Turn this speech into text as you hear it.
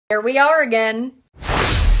Here we are again.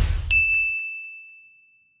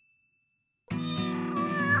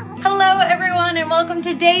 Hello everyone and welcome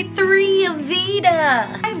to day 3 of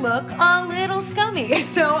VEDA. I look a little scummy,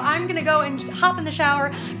 so I'm gonna go and hop in the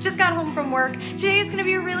shower. Just got home from work. Today is gonna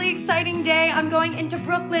be a really exciting day. I'm going into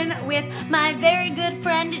Brooklyn with my very good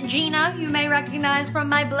friend Gina, you may recognize from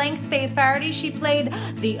my Blank Space parody. She played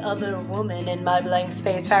the other woman in my Blank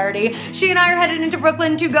Space parody. She and I are headed into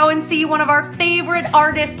Brooklyn to go and see one of our favorite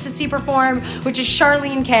artists to see perform, which is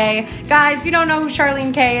Charlene Kaye. Guys, if you don't know who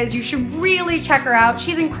Charlene Kaye is, you should really check her out.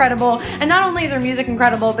 She's incredible. And not only is her music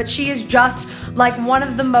incredible, but she is just like one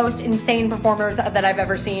of the most insane performers that I've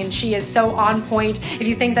ever seen. She is so on point. If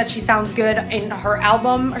you think that she sounds good in her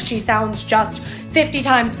album, she sounds just 50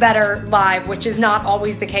 times better live, which is not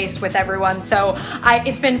always the case with everyone. So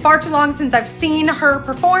it's been far too long since I've seen her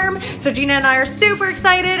perform. So Gina and I are super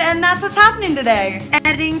excited, and that's what's happening today.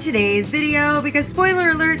 Editing today's video because, spoiler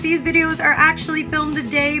alert, these videos are actually filmed the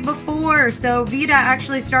day before. So VEDA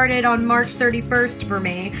actually started on March 31st for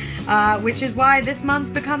me, which is why this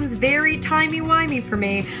month becomes very timey-wimey for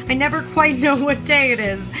me. I never quite know what day it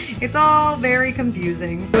is. It's all very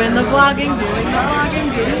confusing. Doing the vlogging, doing the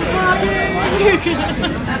vlogging, doing the vlogging.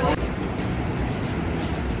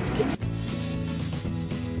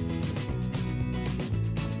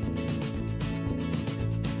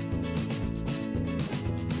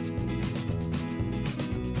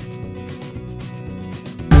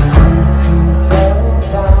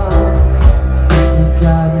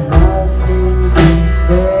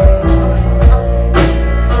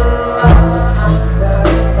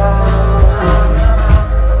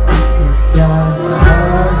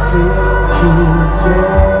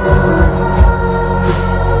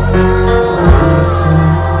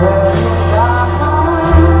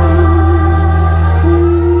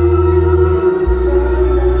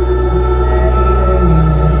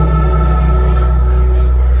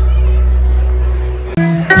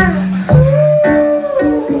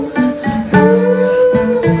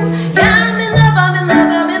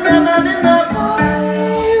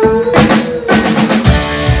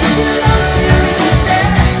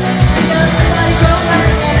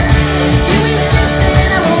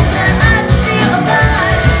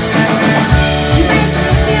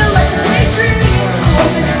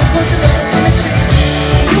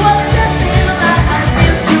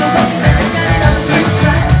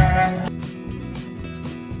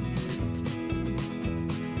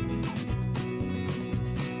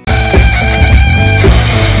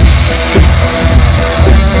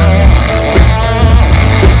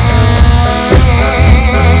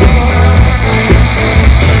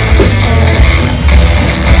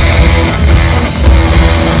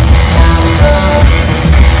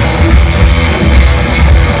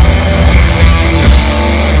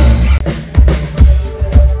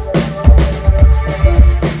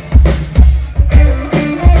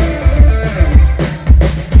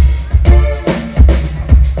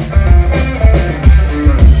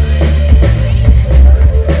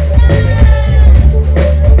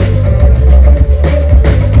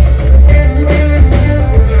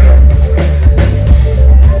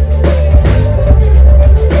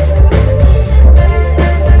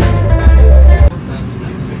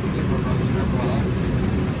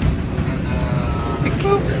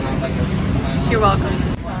 You're welcome.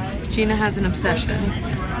 Gina has an obsession.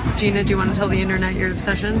 Gina, do you want to tell the internet your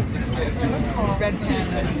obsession? Red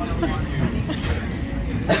pandas.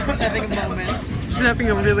 Having a moment. She's having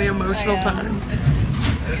a really emotional time.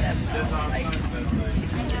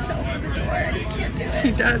 He just wants to open the door and he can't do it.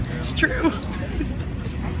 He does, it's true.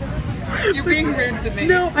 You're being rude to me.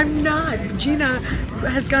 No, I'm not. Gina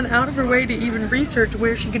has gone out of her way to even research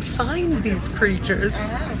where she could find these creatures.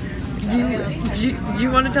 Do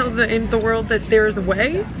you want to tell the world that there is a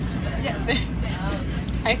way? Yeah.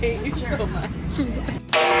 I hate you so much.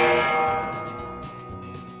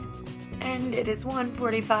 And it is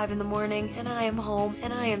 1:45 in the morning and I am home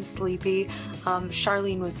and I am sleepy.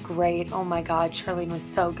 Charlene was great. Oh my god, Charlene was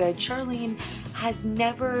so good. Charlene has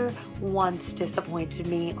never once disappointed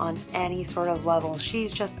me on any sort of level.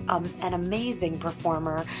 She's just an amazing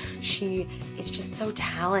performer. She is just so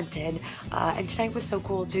talented. And tonight was so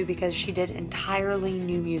cool too because she did entirely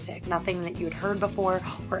new music. Nothing that you had heard before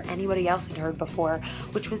or anybody else had heard before,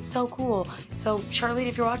 which was so cool. So Charlene,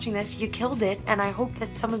 if you're watching this, you killed it, and I hope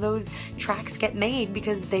that some of those tracks get made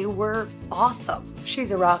because they were awesome.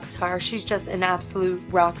 She's a rock star. She's just an absolute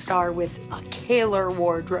rock star with a killer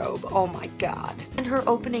wardrobe. Oh my god. And her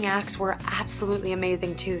opening acts were absolutely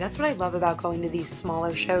amazing too. That's what I love about going to these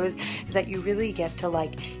smaller shows, is that you really get to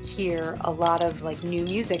like hear a lot of like new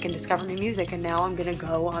music and discover new music. And now I'm gonna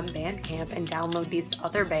go on Bandcamp and download these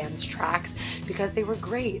other bands' tracks because they were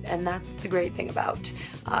great. And that's the great thing about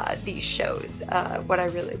these shows, what I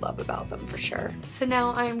really love about them for sure. So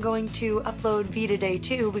now I am going to upload VEDA Day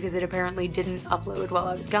 2 because it apparently didn't upload while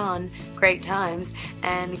I was gone. Great times,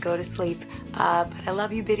 and go to sleep. But I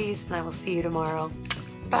love you biddies, and I will see you tomorrow.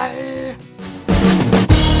 Bye!